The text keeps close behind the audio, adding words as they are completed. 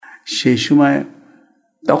সেই সময়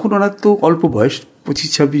তখন ওনার তো অল্প বয়স,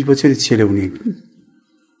 25-26 বছরের ছেলে উনি,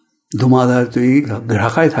 ধুমাধার তৈরি,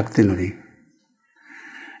 ঢাকায় থাকতেন উনি।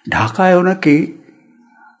 ঢাকায় ওনাকে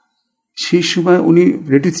সেই সময় উনি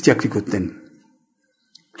রেডিওতে চাকরি করতেন।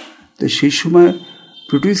 তো সেই সময়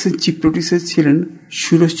চিফ প্রডিউসার ছিলেন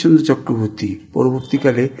সুরেশচন্দ্র চক্রবর্তী।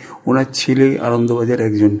 পরবর্তীকালে ওনার ছেলে আনন্দবাজার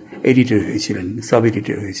একজন এডিটর হয়েছিলেন, সাব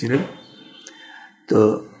এডিটর হয়েছিলেন। তো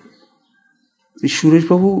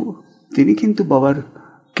সুরেশবাবু তিনি কিন্তু বাবার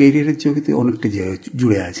কেরিয়ারের জগতে অনেকটা জায়গায়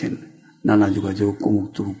জুড়ে আছেন। নানা যোগাযোগ, অমুক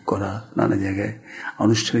তমুক করা, নানা জায়গায়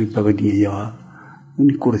আনুষ্ঠানিকভাবে নিয়ে যাওয়া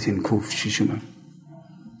উনি করেছেন খুব সেই সময়।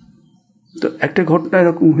 তো একটা ঘটনা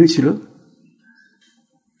এরকম হয়েছিল,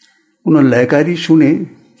 ওনার লেখারি শুনে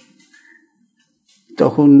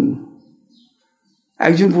তখন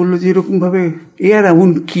একজন বলল যে এরকমভাবে এ আর এমন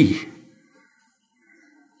কি,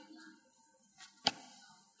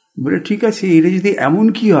 বলে ঠিক আছে এটা যদি এমন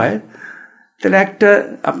কি হয় তাহলে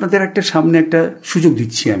আপনাদের একটা সামনে একটা সুযোগ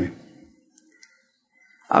দিচ্ছি আমি,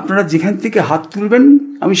 আপনারা যেখান থেকে হাত তুলবেন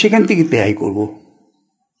আমি সেখান থেকে তেহাই করব।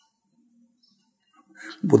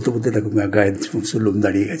 বলতে বলতে এরকম গায়ের সমস্ত লোম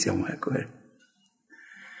দাঁড়িয়ে গেছে আমার একবার।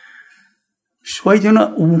 সবাই যেন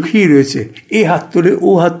মুখিয়ে রয়েছে, এই হাত তোলে ও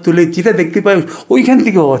হাত তোলে, যেটা দেখতে পাই ওইখান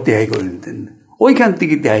থেকে বাবা তেহাই করে নিতেন, ওইখান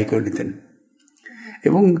থেকে তেহাই করে নিতেন।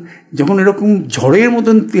 এবং যখন এরকম ঝড়ের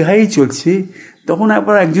মতন তেহাই চলছে তখন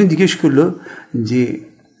আবার একজন জিজ্ঞেস করলো যে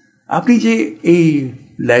আপনি যে এই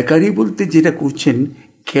লাইকারি বলতে যেটা করছেন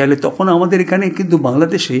খেয়ালে, তখন আমাদের এখানে কিন্তু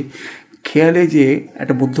বাংলাদেশে খেয়ালে যে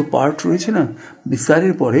একটা মধ্য পার্ট রয়েছে না,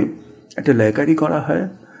 বিস্তারের পরে একটা লাইকারি করা হয়,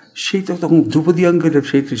 সেইটা তখন ধ্রুপদী অঙ্কের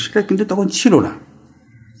সেটা কিন্তু তখন ছিল না।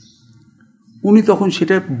 উনি তখন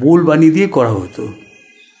সেটা বোল বানিয়ে দিয়ে করা হতো,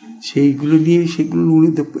 সেগুলো উনি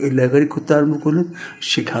লেখারি করতে আরম্ভ করলেন।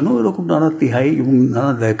 সেখানেও এরকম নানা তেহাই এবং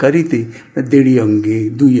নানা লেখারিতে 1.5 অঙ্গে,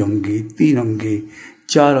 2 অঙ্গে, 3 অঙ্গে,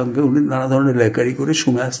 4 অঙ্গে উনি নানা ধরনের লেখারি করে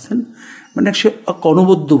শুনে আসতেন। মানে সে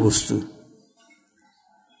অনবদ্য বস্তু,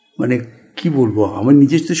 মানে কি বলবো, আমার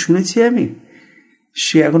নিজের তো শুনেছি আমি,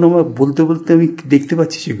 সে এখন আমার বলতে বলতে আমি দেখতে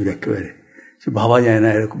পাচ্ছি সেগুলো একেবারে, সে ভাবা যায় না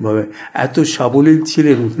এরকমভাবে এত সাবলীল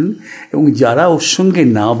ছিলেন। এবং যারা ওর সঙ্গে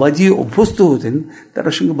না বাজিয়ে অভ্যস্ত হতেন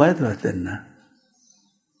তার সঙ্গে বাজাতে পারতেন না।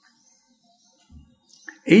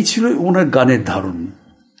 এই ছিল ওনার গানের ধরন।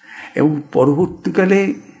 এবং পরবর্তীকালে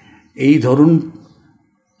এই ধরন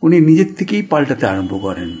উনি নিজের থেকেই পাল্টাতে আরম্ভ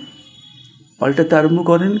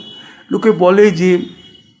করেন। লোকে বলে যে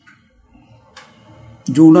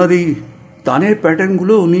ওনার এই তানের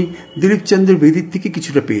প্যাটার্নগুলো উনি দিলীপচন্দ্র বেদীর থেকে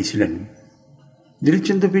কিছুটা পেয়েছিলেন।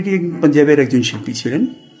 দিলীপচন্দ্র বেদী পাঞ্জাবের একজন শিল্পী ছিলেন।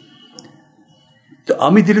 তো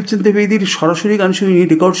আমি দিলীপচন্দ্র বেদীর সরাসরি গান শুনি,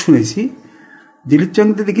 রেকর্ড শুনেছি।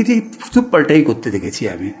 দিলীপচন্দ্র দেখেছি খুব পাল্টাই করতে দেখেছি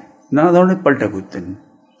আমি, নানা ধরনের পাল্টা করতেন।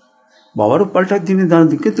 বাবারও পাল্টার দিনে নানা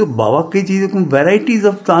দিকে, তো বাবাকে যেরকম ভ্যারাইটিস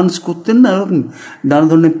অফ ডান্স করতেন না, এরকম নানা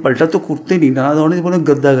ধরনের পাল্টা তো করতেনই, নানা ধরনের মানে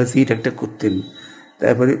গদ্দাগাছি এটা করতেন,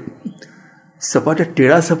 তারপরে সাপাটা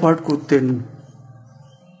টেরা সাপাট করতেন,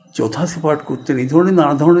 চৌথা সাপাট করতেন, এই ধরনের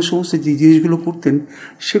নানা ধরনের সমস্ত যে জিনিসগুলো করতেন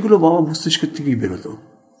সেগুলো বাবা মস্তিষ্ক থেকেই বেরোতো।